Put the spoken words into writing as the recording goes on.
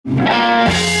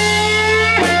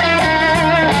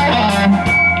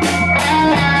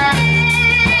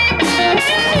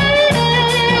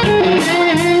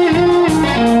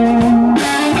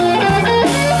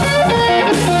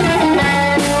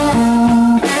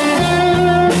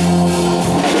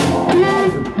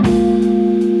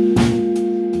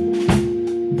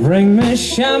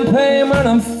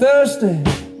I'm thirsty.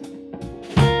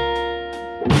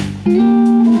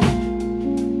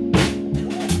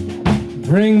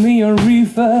 Bring me a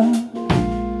reefer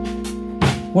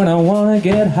when I wanna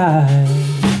get high.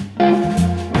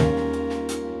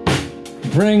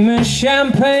 Bring me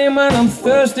champagne when I'm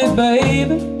thirsty,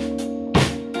 baby.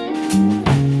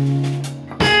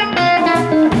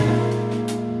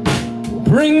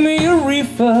 Bring me a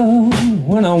reefer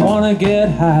when I wanna get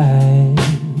high.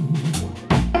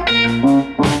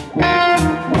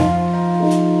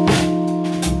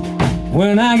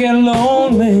 When I get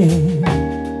lonely,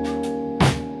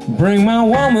 bring my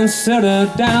woman, set her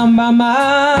down by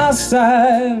my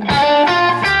side.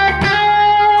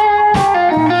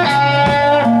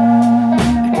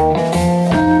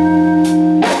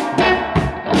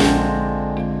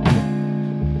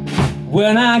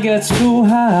 When I get too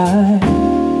high,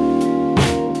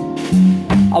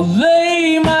 I'll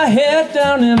lay my head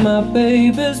down in my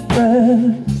baby's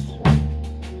breast.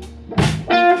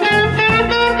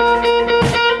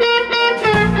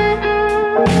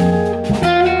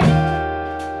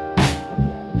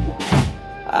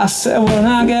 I said when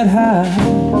I get high,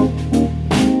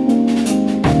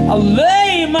 I'll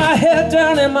lay my head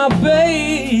down in my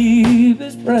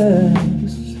baby's breast.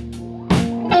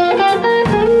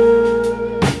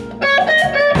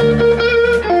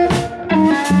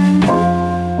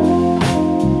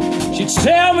 She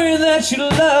tell me that she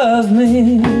loves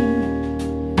me,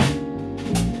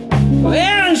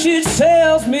 and she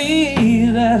tells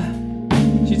me that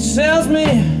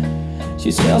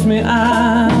she tells me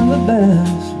I'm the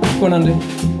best. Go on, Andy.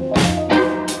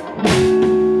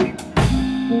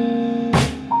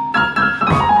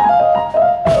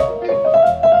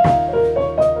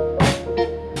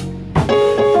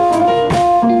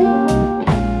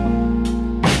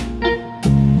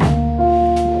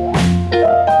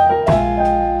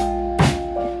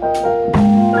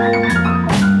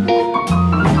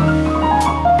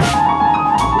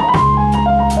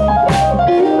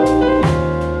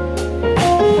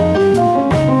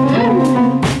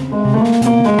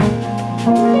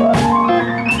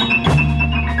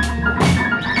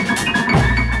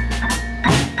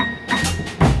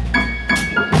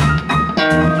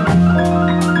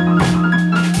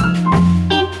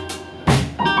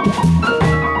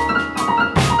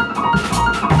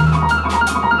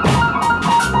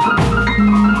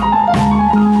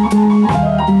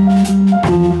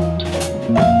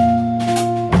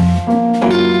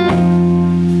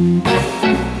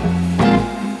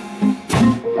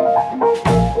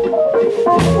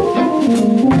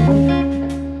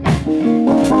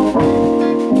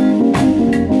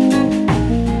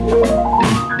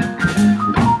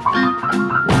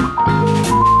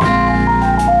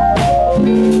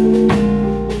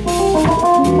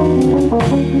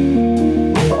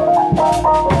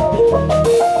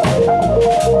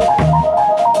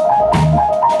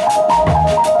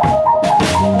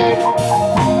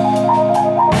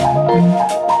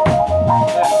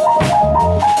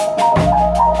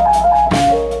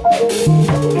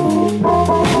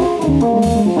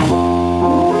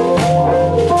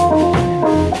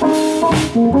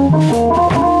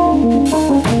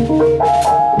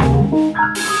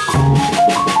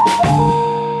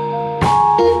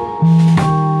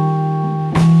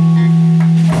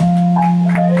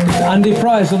 Andy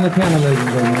Price on the piano, ladies and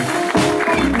gentlemen.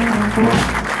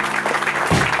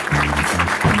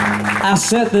 I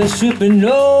said there should be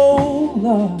no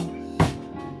loss.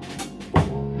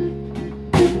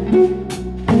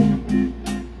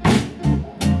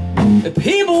 If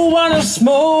people want to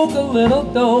smoke a little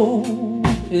dough,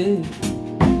 yeah,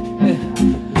 yeah.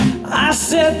 I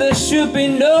said there should be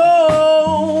no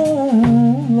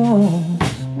loss.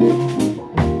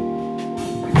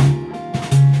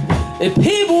 If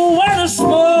people want to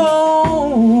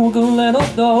smoke a little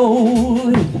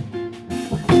dough,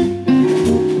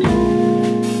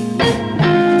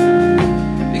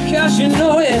 because you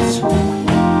know it's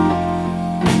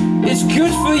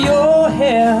good for your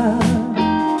hair.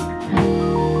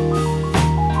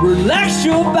 Relax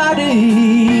your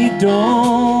body,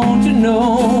 don't you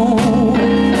know?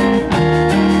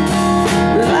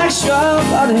 Relax your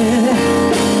body.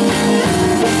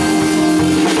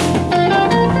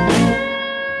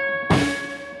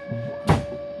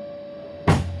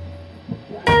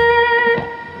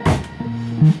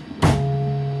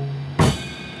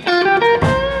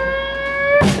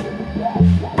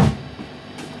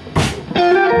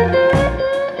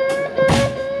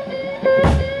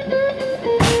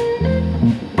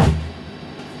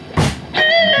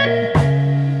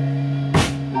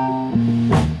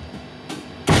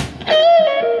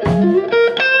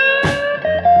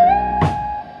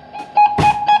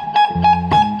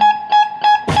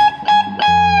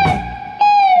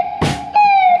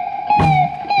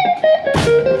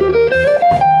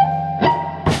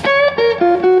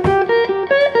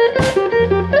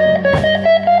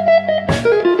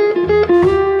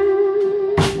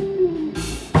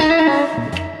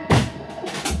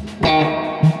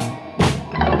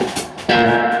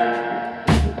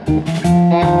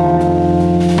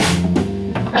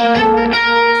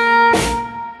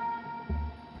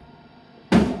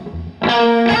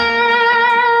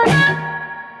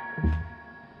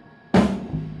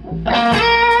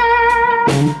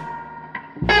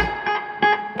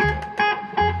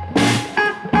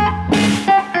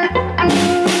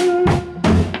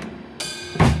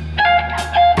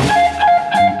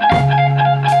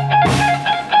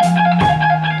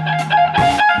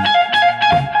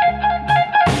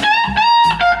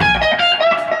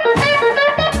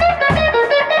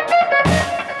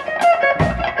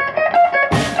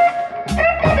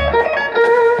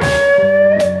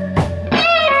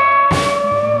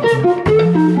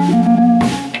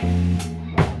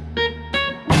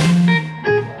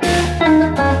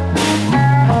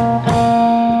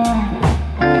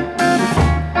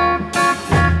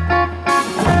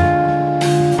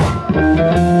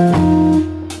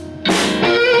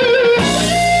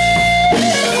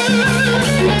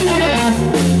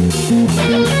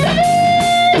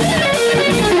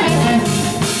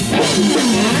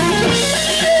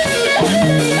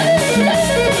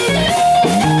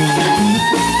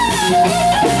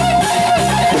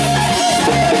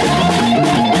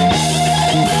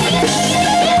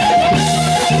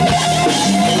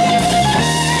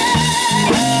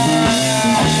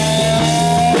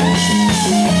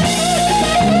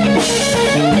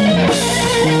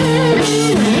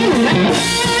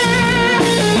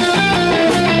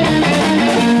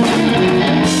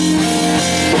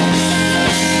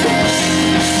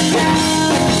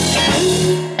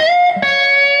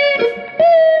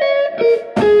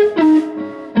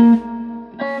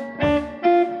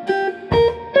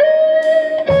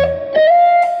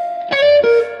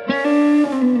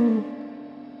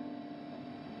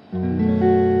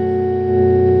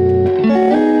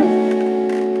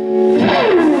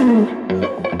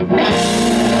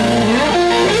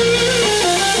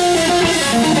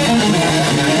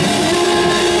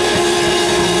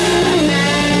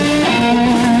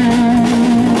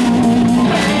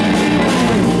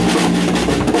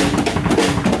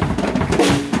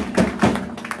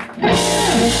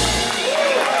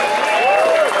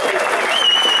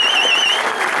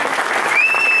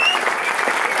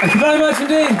 Thank you very much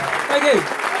indeed. Thank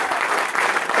you.